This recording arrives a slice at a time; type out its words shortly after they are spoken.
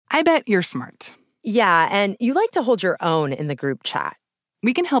I bet you're smart. Yeah, and you like to hold your own in the group chat.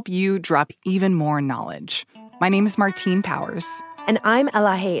 We can help you drop even more knowledge. My name is Martine Powers. And I'm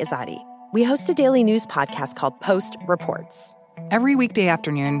Elahe Izadi. We host a daily news podcast called Post Reports. Every weekday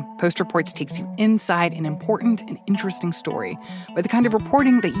afternoon, Post Reports takes you inside an important and interesting story with the kind of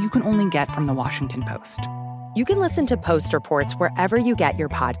reporting that you can only get from the Washington Post. You can listen to Post Reports wherever you get your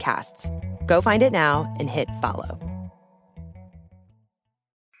podcasts. Go find it now and hit follow.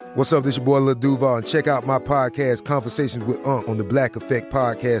 What's up, this your boy Lil Duval, and check out my podcast, Conversations with Unc, on the Black Effect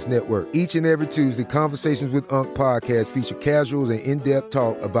Podcast Network. Each and every Tuesday, Conversations with Unc podcast feature casuals and in-depth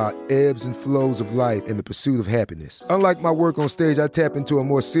talk about ebbs and flows of life and the pursuit of happiness. Unlike my work on stage, I tap into a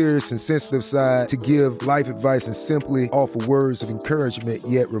more serious and sensitive side to give life advice and simply offer words of encouragement,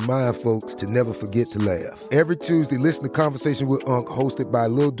 yet remind folks to never forget to laugh. Every Tuesday, listen to Conversations with Unc, hosted by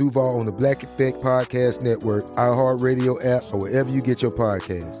Lil Duval on the Black Effect Podcast Network, iHeartRadio app, or wherever you get your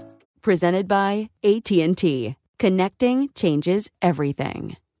podcasts. Presented by AT&T. Connecting changes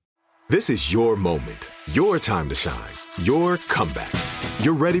everything. This is your moment, your time to shine, your comeback.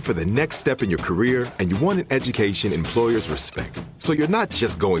 You're ready for the next step in your career, and you want an education employers respect. So you're not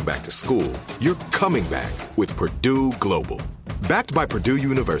just going back to school, you're coming back with Purdue Global. Backed by Purdue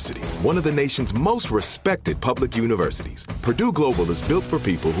University, one of the nation's most respected public universities, Purdue Global is built for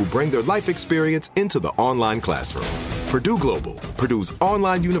people who bring their life experience into the online classroom. Purdue Global, Purdue's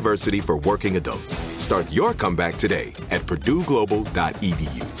online university for working adults. Start your comeback today at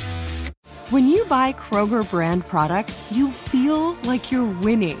purdueglobal.edu. When you buy Kroger brand products, you feel like you're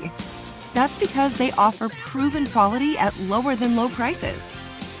winning. That's because they offer proven quality at lower than low prices.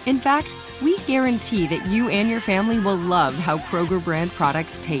 In fact, we guarantee that you and your family will love how Kroger brand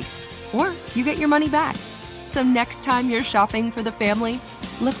products taste, or you get your money back. So next time you're shopping for the family,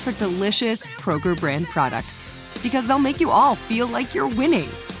 look for delicious Kroger brand products, because they'll make you all feel like you're winning.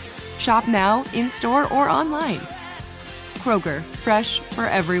 Shop now, in-store, or online. Kroger, fresh for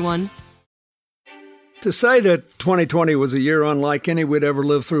everyone. To say that 2020 was a year unlike any we'd ever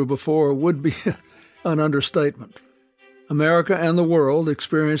lived through before would be an understatement. America and the world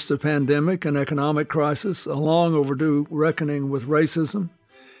experienced a pandemic and economic crisis, a long overdue reckoning with racism,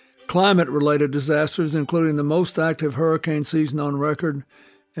 climate-related disasters, including the most active hurricane season on record,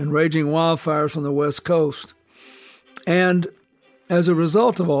 and raging wildfires on the West Coast. And as a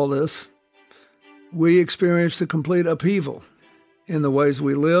result of all this, we experienced a complete upheaval in the ways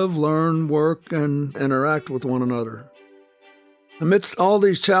we live, learn, work, and interact with one another. Amidst all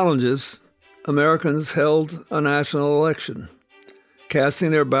these challenges, Americans held a national election, casting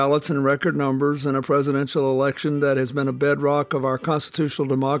their ballots in record numbers in a presidential election that has been a bedrock of our constitutional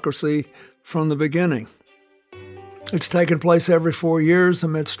democracy from the beginning. It's taken place every 4 years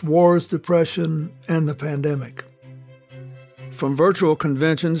amidst wars, depression, and the pandemic. From virtual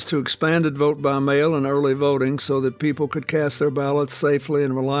conventions to expanded vote by mail and early voting so that people could cast their ballots safely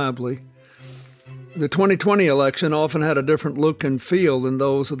and reliably, the 2020 election often had a different look and feel than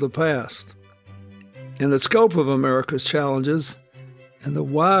those of the past. In the scope of America's challenges and the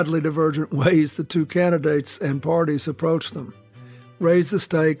widely divergent ways the two candidates and parties approached them raised the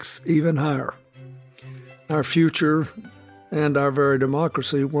stakes even higher. Our future and our very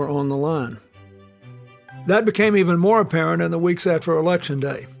democracy were on the line. That became even more apparent in the weeks after Election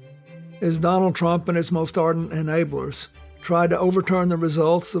Day, as Donald Trump and his most ardent enablers tried to overturn the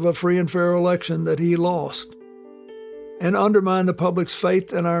results of a free and fair election that he lost and undermine the public's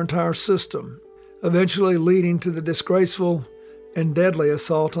faith in our entire system, eventually leading to the disgraceful and deadly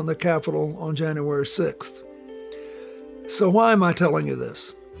assault on the Capitol on January 6th. So why am I telling you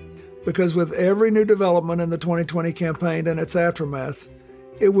this? Because with every new development in the 2020 campaign and its aftermath,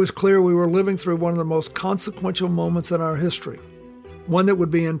 it was clear we were living through one of the most consequential moments in our history, one that would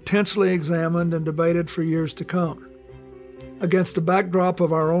be intensely examined and debated for years to come. Against the backdrop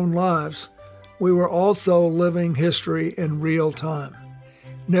of our own lives, we were also living history in real time,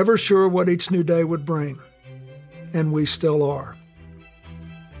 never sure what each new day would bring, and we still are.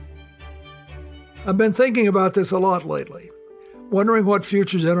 I've been thinking about this a lot lately, wondering what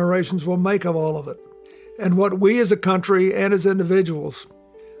future generations will make of all of it, and what we as a country and as individuals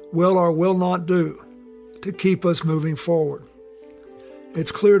will or will not do to keep us moving forward. It's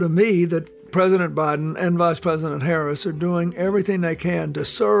clear to me that President Biden and Vice President Harris are doing everything they can to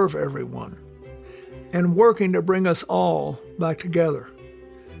serve everyone and working to bring us all back together.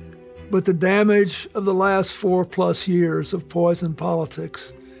 But the damage of the last 4+ years of poison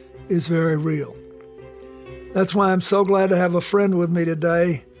politics is very real. That's why I'm so glad to have a friend with me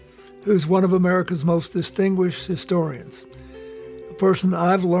today who's one of America's most distinguished historians, a person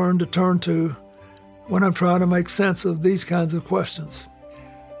I've learned to turn to when I'm trying to make sense of these kinds of questions.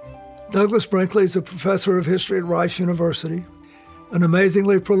 Douglas Brinkley is a professor of history at Rice University, an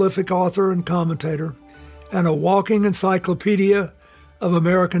amazingly prolific author and commentator, and a walking encyclopedia of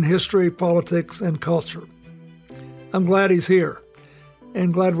American history, politics, and culture. I'm glad he's here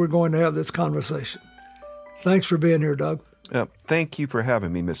and glad we're going to have this conversation. Thanks for being here, Doug. Thank you for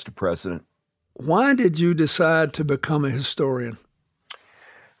having me, Mr. President. Why did you decide to become a historian?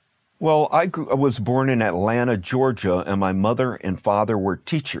 Well, I was born in Atlanta, Georgia, and my mother and father were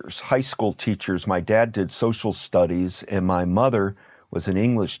teachers, high school teachers. My dad did social studies, and my mother was an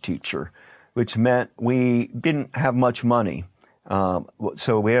English teacher, which meant we didn't have much money.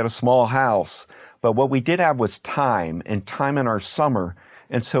 So we had a small house, but what we did have was time in our summer.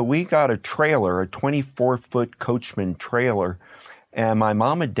 And so we got a trailer, a 24-foot Coachman trailer, and my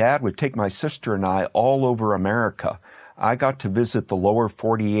mom and dad would take my sister and I all over America. I got to visit the lower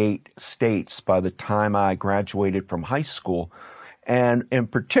 48 states by the time I graduated from high school. And in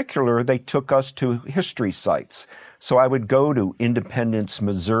particular, they took us to history sites. So I would go to Independence,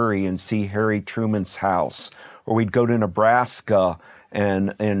 Missouri and see Harry Truman's house, or we'd go to Nebraska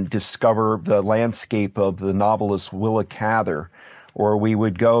and discover the landscape of the novelist Willa Cather, or we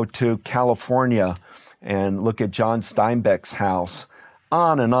would go to California and look at John Steinbeck's house.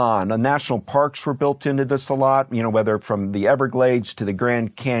 On and on. The national parks were built into this a lot, whether from the Everglades to the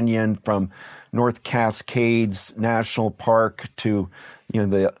Grand Canyon, from North Cascades National Park to,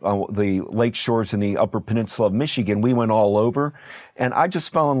 the lake shores in the Upper Peninsula of Michigan. We went all over, and I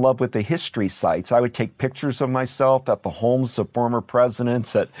just fell in love with the history sites. I would take pictures of myself at the homes of former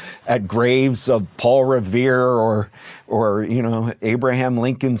presidents, at graves of Paul Revere or Abraham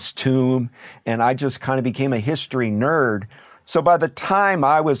Lincoln's tomb, and I just kind of became a history nerd. So by the time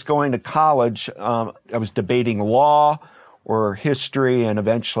I was going to college, I was debating law or history, and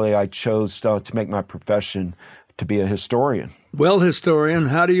eventually I chose to make my profession to be a historian. Well, historian,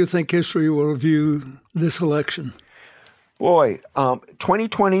 how do you think history will view this election? Boy,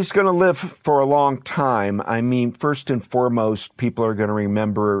 2020 is going to live for a long time. I mean, first and foremost, people are going to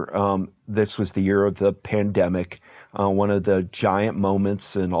remember this was the year of the pandemic, one of the giant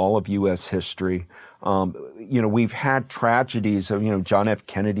moments in all of U.S. history. We've had tragedies of, John F.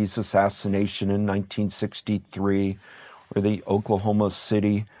 Kennedy's assassination in 1963, or the Oklahoma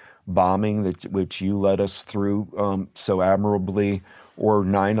City bombing, which you led us through so admirably, or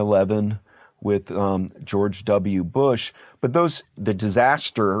 9/11 with George W. Bush. But the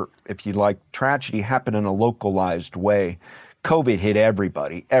disaster, if you like, tragedy happened in a localized way. COVID hit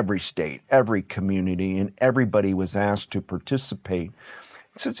everybody, every state, every community, and everybody was asked to participate.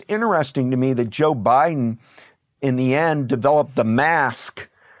 So it's interesting to me that Joe Biden, in the end, developed the mask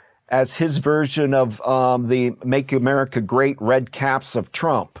as his version of the Make America Great red caps of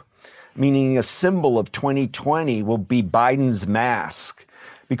Trump, meaning a symbol of 2020 will be Biden's mask.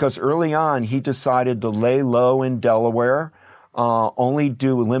 Because early on, he decided to lay low in Delaware, only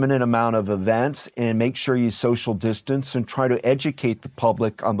do a limited amount of events, and make sure you social distance and try to educate the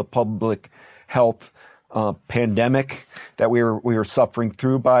public on the public health pandemic that we were suffering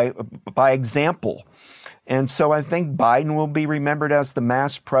through by example. And so I think Biden will be remembered as the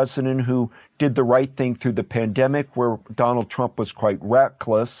masked president who did the right thing through the pandemic, where Donald Trump was quite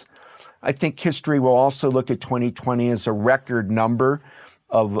reckless. I think history will also look at 2020 as a record number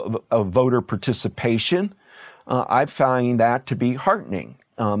of voter participation. I find that to be heartening,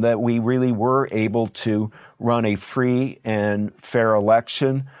 that we really were able to run a free and fair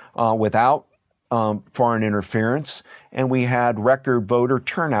election without foreign interference, and we had record voter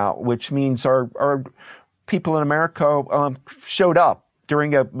turnout, which means our people in America showed up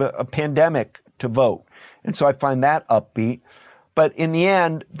during a pandemic to vote. And so I find that upbeat. But in the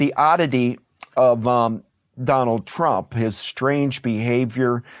end, the oddity of Donald Trump, his strange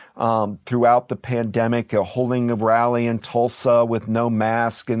behavior throughout the pandemic, holding a rally in Tulsa with no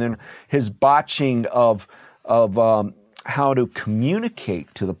mask, and then his botching of how to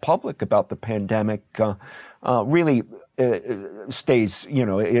communicate to the public about the pandemic really stays,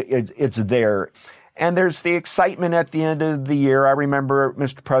 it's there. And there's the excitement at the end of the year. I remember,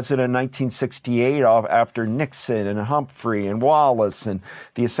 Mr. President, in 1968, after Nixon and Humphrey and Wallace and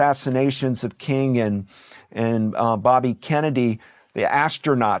the assassinations of King and Bobby Kennedy, the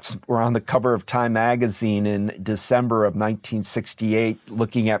astronauts were on the cover of Time magazine in December of 1968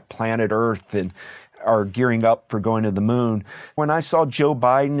 looking at planet Earth and are gearing up for going to the moon. When I saw Joe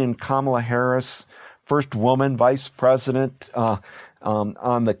Biden and Kamala Harris, first woman vice president,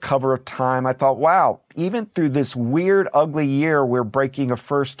 on the cover of Time, I thought, wow, even through this weird, ugly year, we're breaking a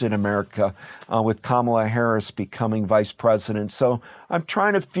first in America with Kamala Harris becoming vice president. So I'm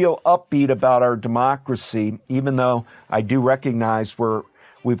trying to feel upbeat about our democracy, even though I do recognize we're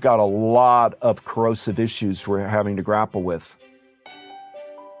we've got a lot of corrosive issues we're having to grapple with.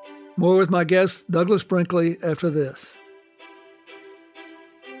 More with my guest, Douglas Brinkley, after this.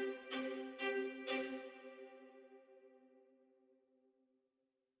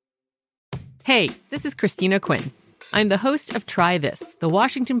 Hey, this is Christina Quinn. I'm the host of Try This, the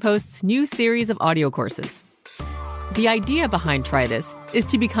Washington Post's new series of audio courses. The idea behind Try This is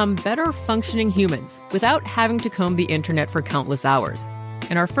to become better functioning humans without having to comb the internet for countless hours.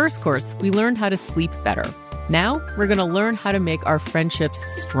 In our first course, we learned how to sleep better. Now, we're going to learn how to make our friendships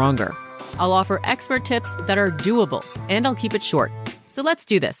stronger. I'll offer expert tips that are doable, and I'll keep it short. So let's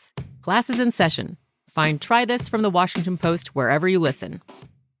do this. Class is in session. Find Try This from the Washington Post wherever you listen.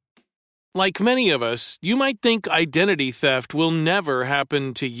 Like many of us, you might think identity theft will never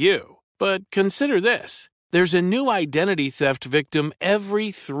happen to you. But consider this. There's a new identity theft victim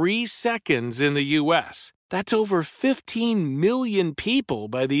every 3 seconds in the U.S. That's over 15 million people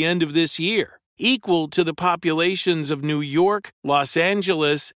by the end of this year, equal to the populations of New York, Los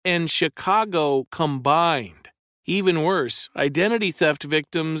Angeles, and Chicago combined. Even worse, identity theft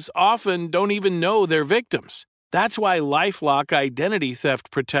victims often don't even know they're victims. That's why LifeLock Identity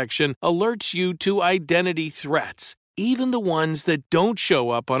Theft Protection alerts you to identity threats, even the ones that don't show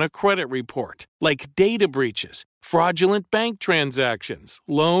up on a credit report, like data breaches, fraudulent bank transactions,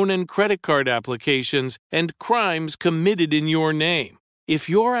 loan and credit card applications, and crimes committed in your name. If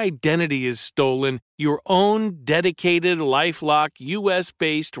your identity is stolen, your own dedicated LifeLock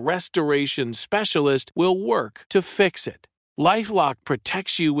US-based restoration specialist will work to fix it. LifeLock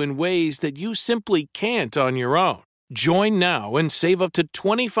protects you in ways that you simply can't on your own. Join now and save up to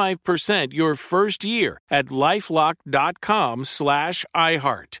 25% your first year at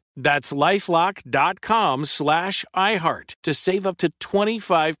LifeLock.com/iHeart. That's LifeLock.com/iHeart to save up to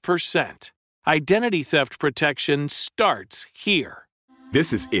 25%. Identity theft protection starts here.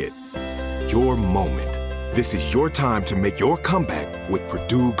 This is it. Your moment. This is your time to make your comeback with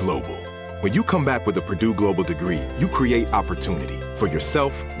Purdue Global. When you come back with a Purdue Global degree, you create opportunity for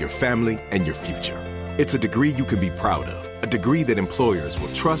yourself, your family, and your future. It's a degree you can be proud of, a degree that employers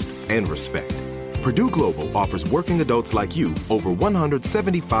will trust and respect. Purdue Global offers working adults like you over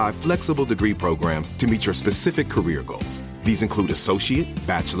 175 flexible degree programs to meet your specific career goals. These include associate,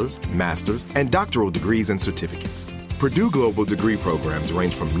 bachelor's, master's, and doctoral degrees and certificates. Purdue Global degree programs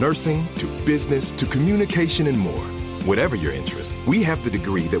range from nursing to business to communication and more. Whatever your interest, we have the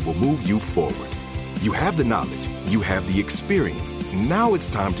degree that will move you forward. You have the knowledge, you have the experience. Now it's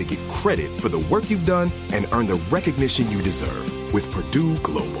time to get credit for the work you've done and earn the recognition you deserve with Purdue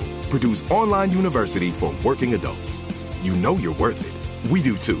Global, Purdue's online university for working adults. You know you're worth it. We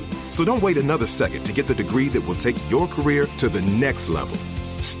do too. So don't wait another second to get the degree that will take your career to the next level.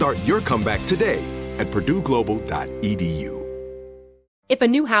 Start your comeback today at purdueglobal.edu. If a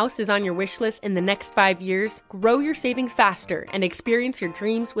new house is on your wish list in the next 5 years, grow your savings faster and experience your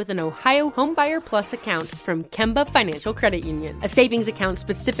dreams with an Ohio Homebuyer Plus account from Kemba Financial Credit Union. A savings account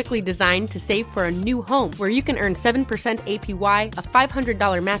specifically designed to save for a new home where you can earn 7% APY, a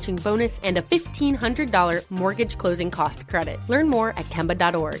 $500 matching bonus, and a $1,500 mortgage closing cost credit. Learn more at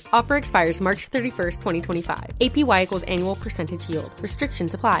Kemba.org. Offer expires March 31st, 2025. APY equals annual percentage yield.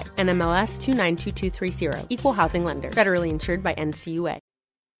 Restrictions apply. NMLS 292230. Equal housing lender. Federally insured by NCUA.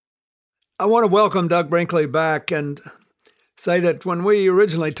 I want to welcome Doug Brinkley back and say that when we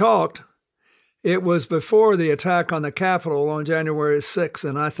originally talked, it was before the attack on the Capitol on January 6th,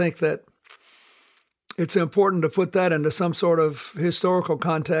 and I think that it's important to put that into some sort of historical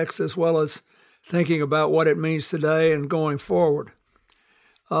context as well as thinking about what it means today and going forward.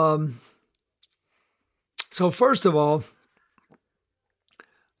 So first of all,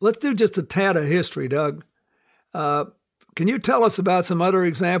 let's do just a tad of history, Doug. Can you tell us about some other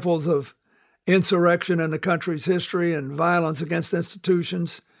examples of insurrection in the country's history and violence against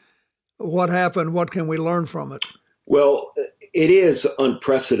institutions? What happened? What can we learn from it? Well, it is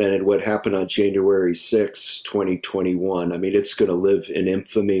unprecedented what happened on January 6, 2021. I mean, it's going to live in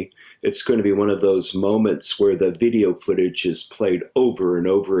infamy. It's going to be one of those moments where the video footage is played over and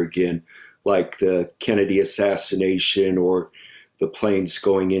over again, like the Kennedy assassination or the planes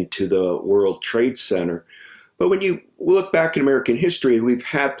going into the World Trade Center. But when you look back in American history, we've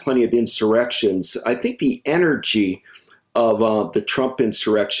had plenty of insurrections. I think the energy of the Trump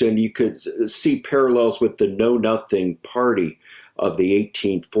insurrection, you could see parallels with the Know Nothing Party of the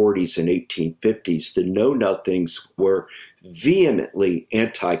 1840s and 1850s. The Know Nothings were vehemently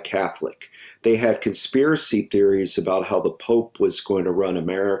anti-Catholic. They had conspiracy theories about how the Pope was going to run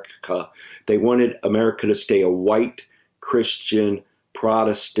America. They wanted America to stay a white, Christian,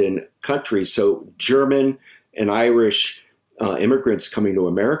 Protestant country. So German and Irish immigrants coming to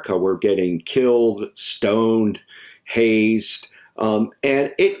America were getting killed, stoned, hazed. And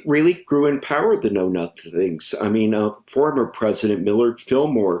it really grew in power, the Know-Nothings. I mean, former President Millard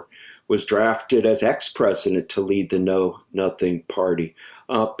Fillmore was drafted as ex-president to lead the Know-Nothing Party.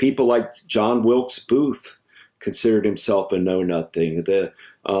 People like John Wilkes Booth considered himself a know-nothing. The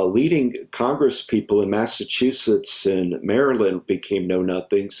leading Congress people in Massachusetts and Maryland became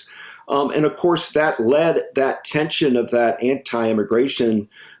know-nothings. And of course, that tension of that anti-immigration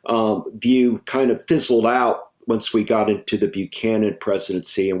view kind of fizzled out once we got into the Buchanan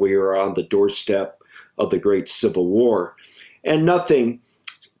presidency and we were on the doorstep of the Great Civil War. And nothing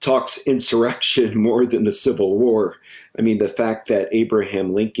talks insurrection more than the Civil War. I mean, the fact that Abraham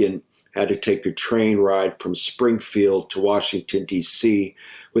Lincoln had to take a train ride from Springfield to Washington, D.C.,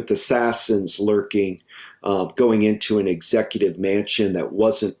 with assassins lurking, going into an executive mansion that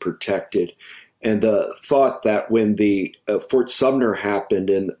wasn't protected. And the thought that when the Fort Sumner happened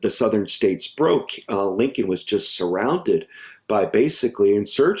and the southern states broke, Lincoln was just surrounded by basically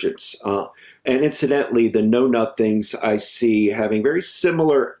insurgents. And incidentally, the know-nothings I see having very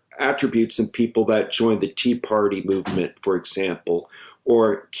similar attributes in people that joined the Tea Party movement, for example,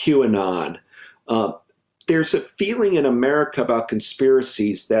 or QAnon. There's a feeling in America about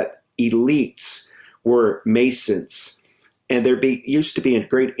conspiracies that elites were Masons. And there used to be a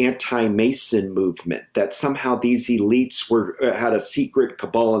great anti-Mason movement, that somehow these elites had a secret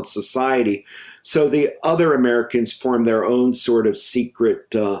cabal in society. So the other Americans formed their own sort of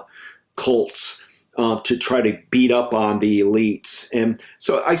secret cults to try to beat up on the elites. And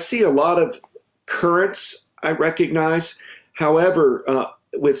so I see a lot of currents I recognize. However,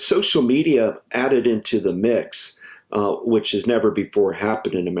 with social media added into the mix, which has never before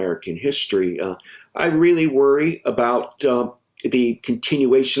happened in American history, I really worry about the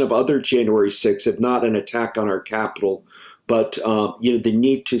continuation of other January 6th, if not an attack on our Capitol, but the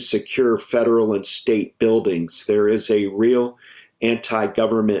need to secure federal and state buildings. There is a real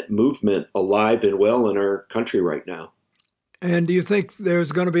anti-government movement alive and well in our country right now. And do you think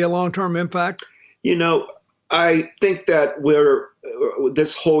there's going to be a long-term impact? I think that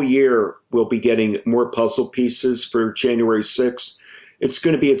this whole year we'll be getting more puzzle pieces for January 6th. It's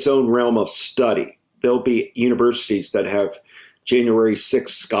going to be its own realm of study. There'll be universities that have January 6th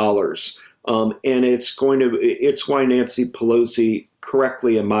scholars. And it's why Nancy Pelosi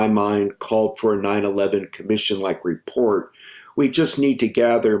correctly, in my mind, called for a 9/11 commission-like report. We just need to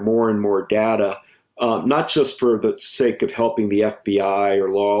gather more and more data, not just for the sake of helping the FBI or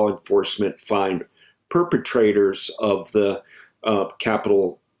law enforcement find perpetrators of the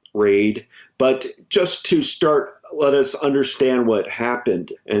Capitol raid, but just to let us understand what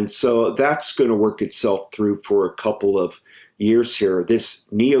happened. And so that's going to work itself through for a couple of years here. This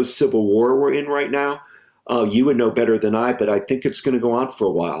neo-civil war we're in right now, you would know better than I, but I think it's going to go on for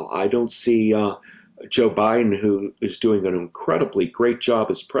a while. I don't see Joe Biden, who is doing an incredibly great job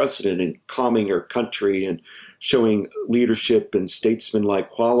as president in calming our country and showing leadership and statesman-like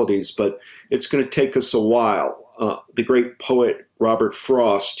qualities, but it's going to take us a while. The great poet Robert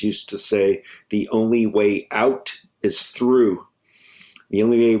Frost used to say, the only way out is through. The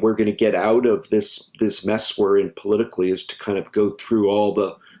only way we're going to get out of this mess we're in politically is to kind of go through all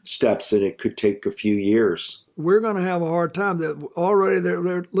the steps, and it could take a few years. We're going to have a hard time. Already there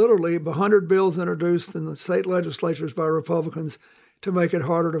are literally 100 bills introduced in the state legislatures by Republicans to make it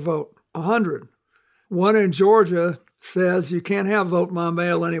harder to vote. 100. One in Georgia says you can't have vote by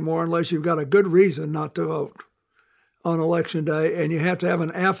mail anymore unless you've got a good reason not to vote on Election Day, and you have to have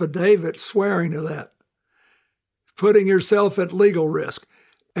an affidavit swearing to that, putting yourself at legal risk.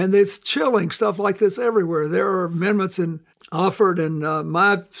 And it's chilling stuff like this everywhere. There are amendments offered in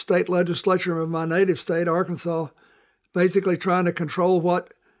my state legislature of my native state, Arkansas, basically trying to control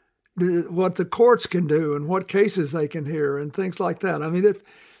what the courts can do and what cases they can hear and things like that. I mean,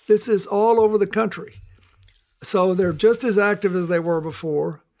 this is all over the country. So they're just as active as they were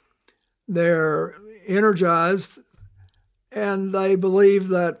before. They're energized, and they believe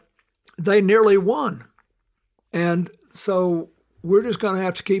that they nearly won. And so we're just going to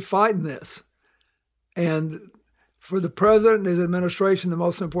have to keep fighting this. And for the president and his administration, the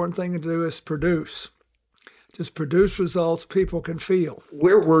most important thing to do is produce. Just produce results people can feel.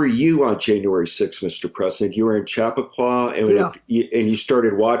 Where were you on January 6th, Mr. President? You were in Chappaqua, and you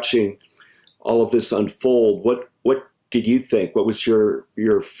started watching all of this unfold. What did you think? What was your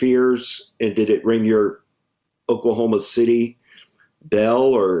fears? And did it ring your Oklahoma City bell?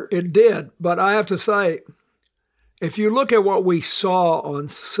 Or it did, but I have to say, if you look at what we saw on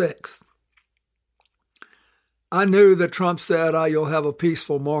 6th, I knew that Trump said, you'll have a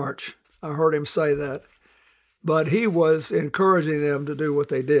peaceful march. I heard him say that. but he was encouraging them to do what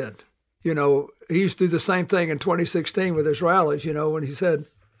they did. You know, he used to do the same thing in 2016 with his rallies, you know, when he said,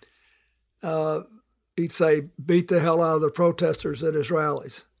 he'd say, beat the hell out of the protesters at his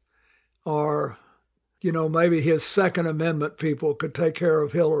rallies. Or, you know, maybe his Second Amendment people could take care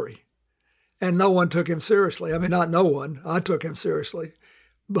of Hillary. And no one took him seriously. I mean, not no one. I took him seriously.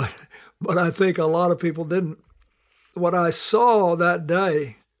 But I think a lot of people didn't. What I saw that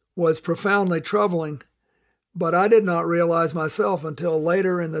day was profoundly troubling, but I did not realize myself until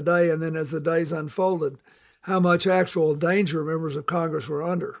later in the day, and then as the days unfolded, how much actual danger members of Congress were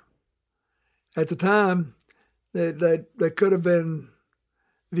under. At the time, they could have been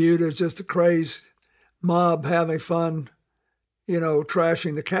viewed as just a crazed mob having fun, you know,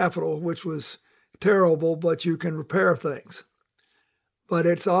 trashing the Capitol, which was terrible, but you can repair things. But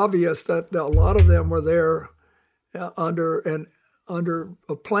it's obvious that a lot of them were there under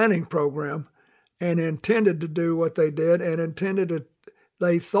a planning program and intended to do what they did, and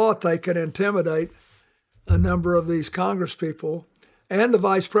they thought they could intimidate a number of these Congress people and the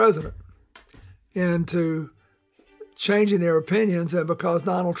vice president into changing their opinions. And because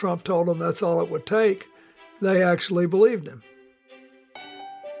Donald Trump told them that's all it would take, they actually believed him.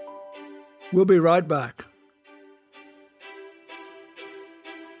 We'll be right back.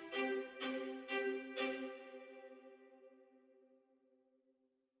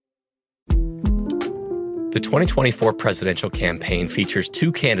 The 2024 presidential campaign features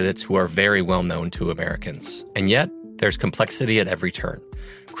two candidates who are very well known to Americans. And yet, there's complexity at every turn.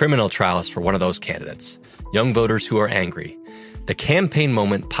 Criminal trials for one of those candidates. Young voters who are angry. The Campaign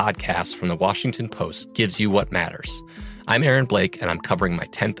Moment podcast from the Washington Post gives you what matters. I'm Aaron Blake, and I'm covering my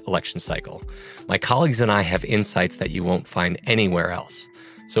 10th election cycle. My colleagues and I have insights that you won't find anywhere else.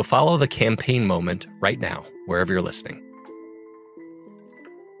 So follow The Campaign Moment right now, wherever you're listening.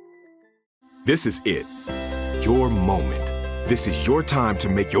 This is it. Your moment. This is your time to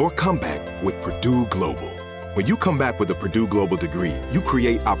make your comeback with Purdue Global. When you come back with a Purdue Global degree, you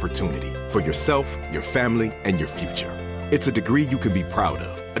create opportunity for yourself, your family, and your future. It's a degree you can be proud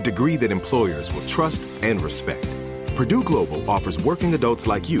of, a degree that employers will trust and respect. Purdue Global offers working adults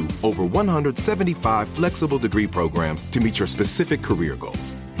like you over 175 flexible degree programs to meet your specific career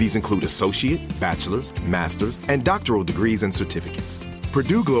goals. These include associate, bachelor's, master's, and doctoral degrees and certificates.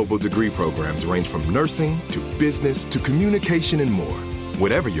 Purdue Global degree programs range from nursing to business to communication and more.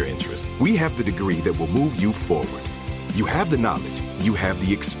 Whatever your interest, we have the degree that will move you forward. You have the knowledge, you have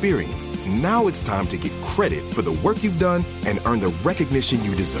the experience. Now it's time to get credit for the work you've done and earn the recognition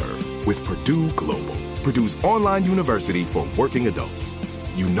you deserve with Purdue Global, Purdue's online university for working adults.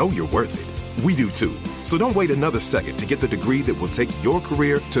 You know you're worth it. We do too. So don't wait another second to get the degree that will take your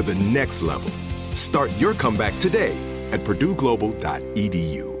career to the next level. Start your comeback today at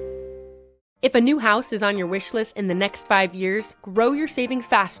purdueglobal.edu. If a new house is on your wish list in the next 5 years, grow your savings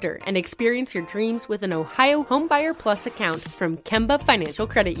faster and experience your dreams with an Ohio Homebuyer Plus account from Kemba Financial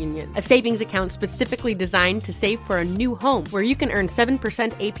Credit Union. A savings account specifically designed to save for a new home, where you can earn 7%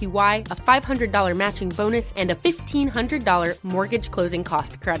 APY, a $500 matching bonus, and a $1,500 mortgage closing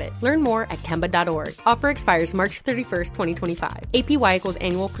cost credit. Learn more at Kemba.org. Offer expires March 31st, 2025. APY equals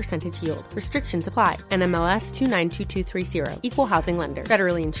annual percentage yield. Restrictions apply. NMLS 292230. Equal housing lender.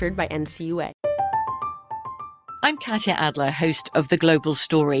 Federally insured by NCUA. I'm Katya Adler, host of The Global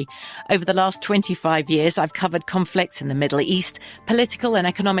Story. Over the last 25 years, I've covered conflicts in the Middle East, political and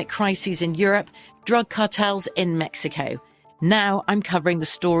economic crises in Europe, drug cartels in Mexico. Now I'm covering the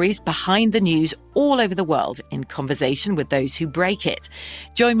stories behind the news all over the world in conversation with those who break it.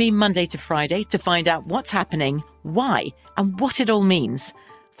 Join me Monday to Friday to find out what's happening, why, and what it all means.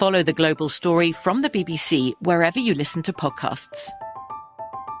 Follow The Global Story from the BBC wherever you listen to podcasts.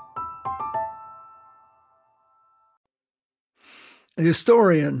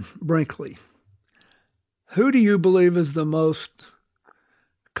 Historian Brinkley, who do you believe is the most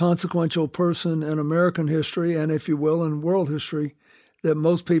consequential person in American history, and if you will, in world history, that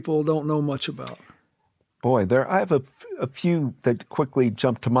most people don't know much about? Boy, I have a few that quickly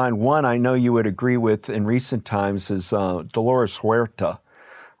jump to mind. One I know you would agree with in recent times is Dolores Huerta.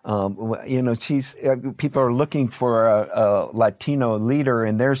 People are looking for a Latino leader,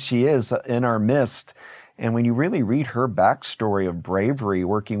 and there she is in our midst. And when you really read her backstory of bravery,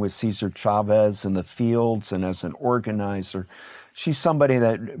 working with Cesar Chavez in the fields and as an organizer, she's somebody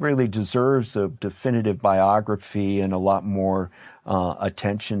that really deserves a definitive biography and a lot more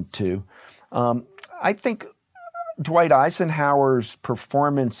attention to. I think Dwight Eisenhower's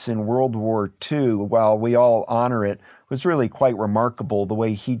performance in World War II, while we all honor it, was really quite remarkable, the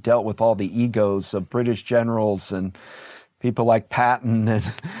way he dealt with all the egos of British generals and people like Patton, and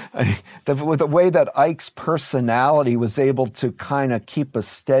with the way that Ike's personality was able to kind of keep a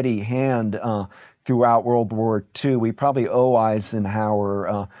steady hand throughout World War II. We probably owe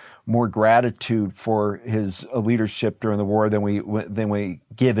Eisenhower more gratitude for his leadership during the war than we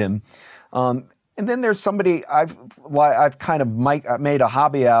give him. And then there's somebody I've kind of made a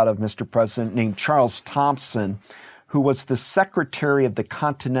hobby out of, Mr. President, named Charles Thompson, who was the Secretary of the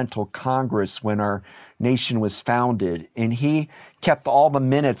Continental Congress when our nation was founded. And he kept all the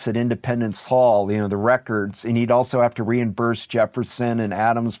minutes at Independence Hall, the records. And he'd also have to reimburse Jefferson and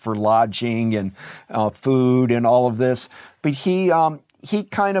Adams for lodging and food and all of this. But he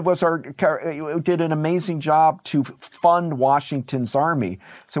kind of did an amazing job to fund Washington's army.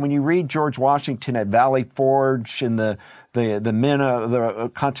 So when you read George Washington at Valley Forge and the men of the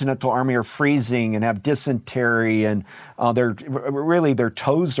Continental Army are freezing and have dysentery and their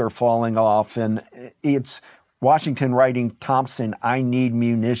toes are falling off, and it's Washington writing Thompson, I need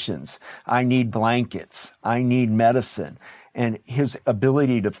munitions, I need blankets, I need medicine. And his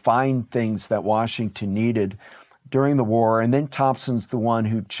ability to find things that Washington needed during the war. And then Thompson's the one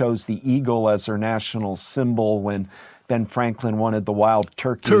who chose the eagle as their national symbol when Ben Franklin wanted the wild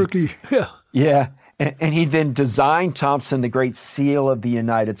turkey. Turkey, yeah. Yeah. And he then designed, Thompson, the Great Seal of the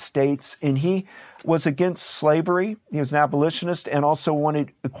United States. And he was against slavery. He was an abolitionist and also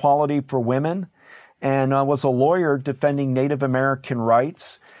wanted equality for women, and was a lawyer defending Native American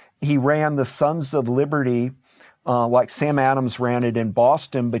rights. He ran the Sons of Liberty, like Sam Adams ran it in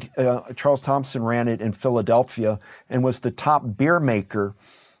Boston, but Charles Thompson ran it in Philadelphia and was the top beer maker,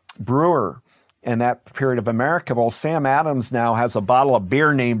 brewer in that period of America. Well, Sam Adams now has a bottle of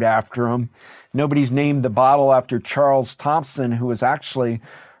beer named after him. Nobody's named the bottle after Charles Thompson, who was actually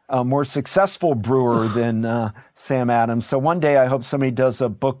a more successful brewer than Sam Adams. So one day I hope somebody does a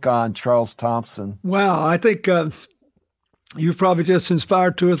book on Charles Thompson. Wow, I think you've probably just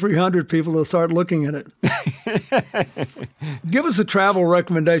inspired 200 or 300 people to start looking at it. Give us a travel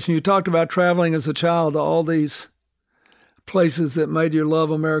recommendation. You talked about traveling as a child to all these places that made you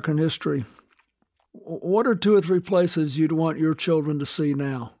love American history. What are 2 or 3 places you'd want your children to see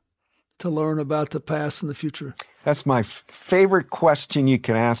now to learn about the past and the future? That's my favorite question you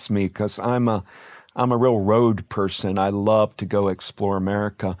can ask me, because I'm a real road person. I love to go explore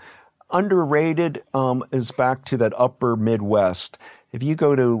America. Underrated is back to that upper Midwest. If you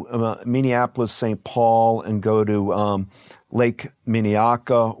go to Minneapolis, St. Paul, and go to Lake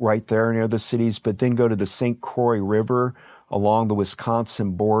Minnehaha right there near the cities, but then go to the St. Croix River along the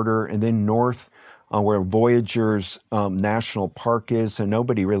Wisconsin border, and then north where Voyageurs National Park is, and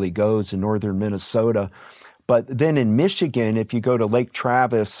nobody really goes in northern Minnesota. But then in Michigan, if you go to Lake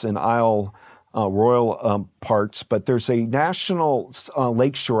Travis and Isle Royal parts, but there's a national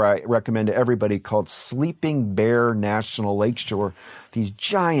lakeshore I recommend to everybody called Sleeping Bear National Lakeshore. These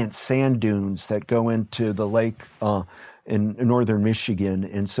giant sand dunes that go into the lake in northern Michigan.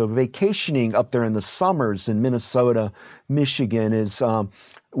 And so vacationing up there in the summers in Minnesota, Michigan is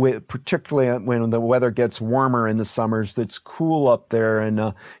particularly when the weather gets warmer in the summers, it's cool up there,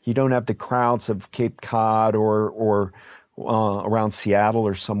 and you don't have the crowds of Cape Cod or around Seattle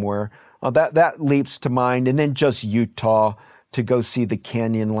or somewhere. That leaps to mind. And then just Utah, to go see the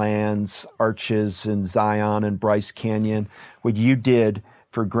Canyonlands, Arches and Zion and Bryce Canyon. What you did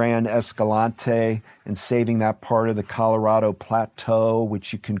for Grand Escalante and saving that part of the Colorado Plateau,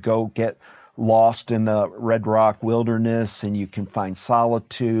 which you can go get lost in the Red Rock Wilderness, and you can find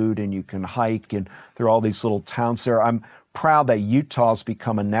solitude, and you can hike, and there are all these little towns there. I'm proud that Utah's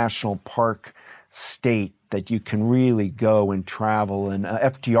become a national park state that you can really go and travel, and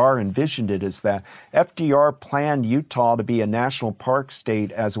FDR envisioned it as that. FDR planned Utah to be a national park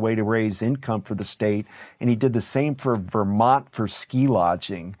state as a way to raise income for the state, and he did the same for Vermont for ski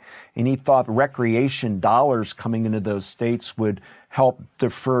lodging, and he thought recreation dollars coming into those states would help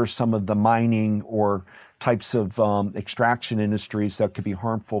defer some of the mining or types of extraction industries that could be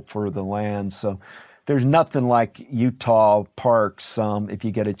harmful for the land. So there's nothing like Utah parks if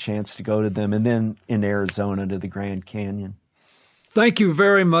you get a chance to go to them, and then in Arizona to the Grand Canyon. Thank you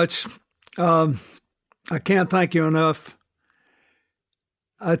very much. I can't thank you enough.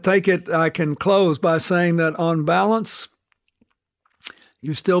 I take it I can close by saying that on balance,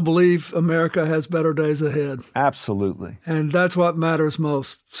 you still believe America has better days ahead. Absolutely. And that's what matters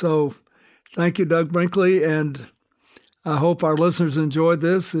most. So thank you, Doug Brinkley, and I hope our listeners enjoyed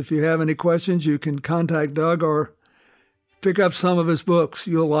this. If you have any questions, you can contact Doug or pick up some of his books.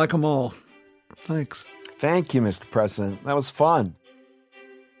 You'll like them all. Thanks. Thank you, Mr. President. That was fun.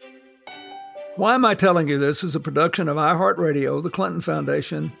 Why Am I Telling You This is a production of iHeartRadio, the Clinton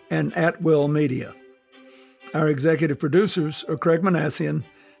Foundation, and At Will Media. Our executive producers are Craig Manassian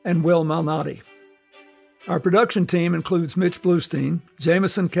and Will Malnati. Our production team includes Mitch Bluestein,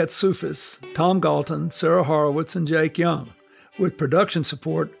 Jameson Katsufis, Tom Galton, Sarah Horowitz, and Jake Young, with production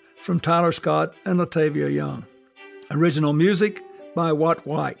support from Tyler Scott and Latavia Young. Original music by Watt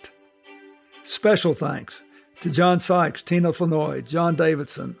White. Special thanks to John Sykes, Tina Flanoy, John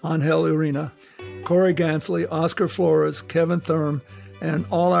Davidson, Angel Urena, Corey Gansley, Oscar Flores, Kevin Thurm, and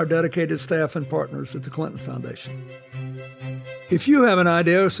all our dedicated staff and partners at the Clinton Foundation. If you have an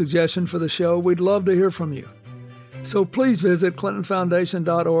idea or suggestion for the show, we'd love to hear from you. So please visit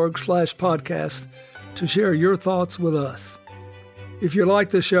clintonfoundation.org/podcast to share your thoughts with us. If you like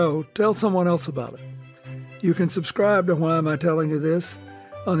the show, tell someone else about it. You can subscribe to Why Am I Telling You This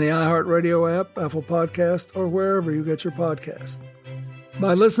on the iHeartRadio app, Apple Podcast, or wherever you get your podcast.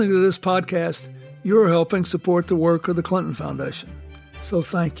 By listening to this podcast, you're helping support the work of the Clinton Foundation. So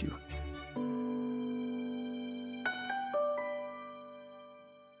thank you.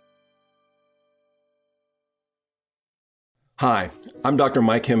 Hi, I'm Dr.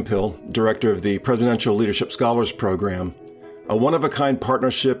 Mike Hemphill, Director of the Presidential Leadership Scholars Program, a one-of-a-kind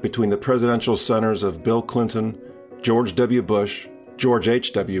partnership between the Presidential Centers of Bill Clinton, George W. Bush, George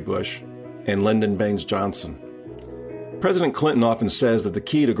H.W. Bush, and Lyndon Baines Johnson. President Clinton often says that the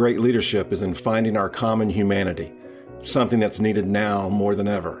key to great leadership is in finding our common humanity, something that's needed now more than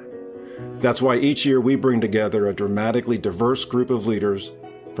ever. That's why each year we bring together a dramatically diverse group of leaders,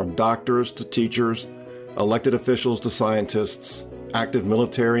 from doctors to teachers, elected officials to scientists, active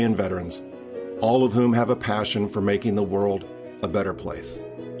military and veterans, all of whom have a passion for making the world a better place.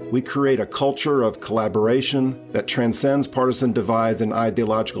 We create a culture of collaboration that transcends partisan divides and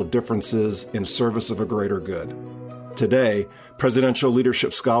ideological differences in service of a greater good. Today, presidential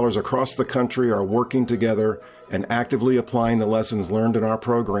leadership scholars across the country are working together and actively applying the lessons learned in our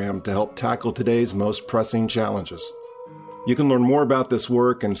program to help tackle today's most pressing challenges. You can learn more about this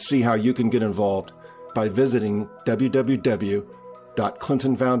work and see how you can get involved by visiting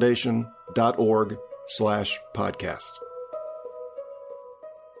www.clintonfoundation.org/podcast.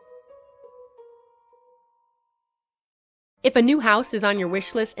 If a new house is on your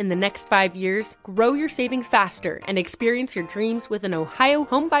wish list in the next 5 years, grow your savings faster and experience your dreams with an Ohio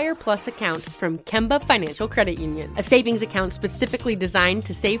Homebuyer Plus account from Kemba Financial Credit Union. A savings account specifically designed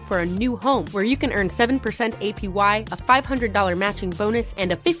to save for a new home, where you can earn 7% APY, a $500 matching bonus,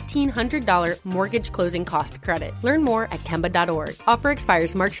 and a $1,500 mortgage closing cost credit. Learn more at Kemba.org. Offer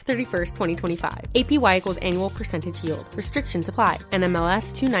expires March 31st, 2025. APY equals annual percentage yield. Restrictions apply.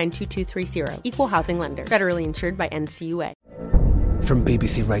 NMLS 292230. Equal housing lender. Federally insured by NCUA. From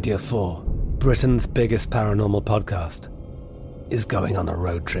BBC Radio 4, Britain's biggest paranormal podcast is going on a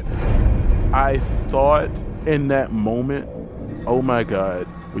road trip. I thought in that moment, oh my God,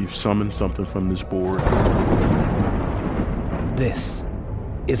 we've summoned something from this board. This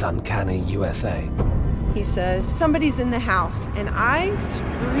is Uncanny USA. He says, somebody's in the house, and I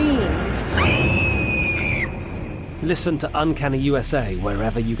screamed. Listen to Uncanny USA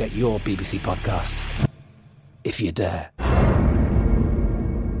wherever you get your BBC podcasts, if you dare.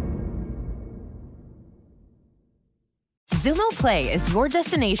 Xumo Play is your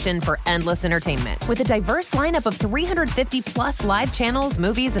destination for endless entertainment. With a diverse lineup of 350-plus live channels,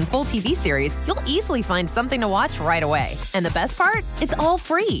 movies, and full TV series, you'll easily find something to watch right away. And the best part? It's all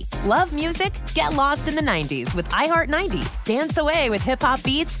free. Love music? Get lost in the 90s with iHeart 90s, dance away with hip-hop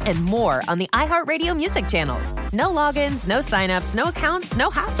beats, and more on the iHeartRadio music channels. No logins, no signups, no accounts, no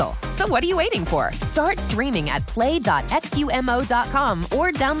hassle. So what are you waiting for? Start streaming at play.xumo.com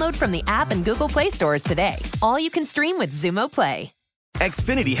or download from the app and Google Play stores today. All you can stream with Xumo Play.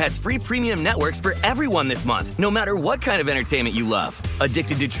 Xfinity has free premium networks for everyone this month, no matter what kind of entertainment you love.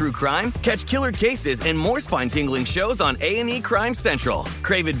 Addicted to true crime? Catch killer cases and more spine-tingling shows on A&E Crime Central.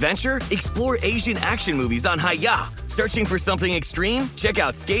 Crave adventure? Explore Asian action movies on Hi-Ya. Searching for something extreme? Check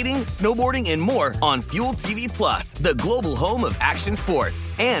out skating, snowboarding, and more on Fuel TV Plus, the global home of action sports.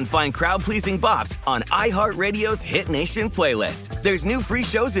 And find crowd-pleasing bops on iHeartRadio's Hit Nation playlist. There's new free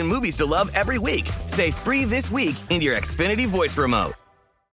shows and movies to love every week. Say free this week in your Xfinity voice remote.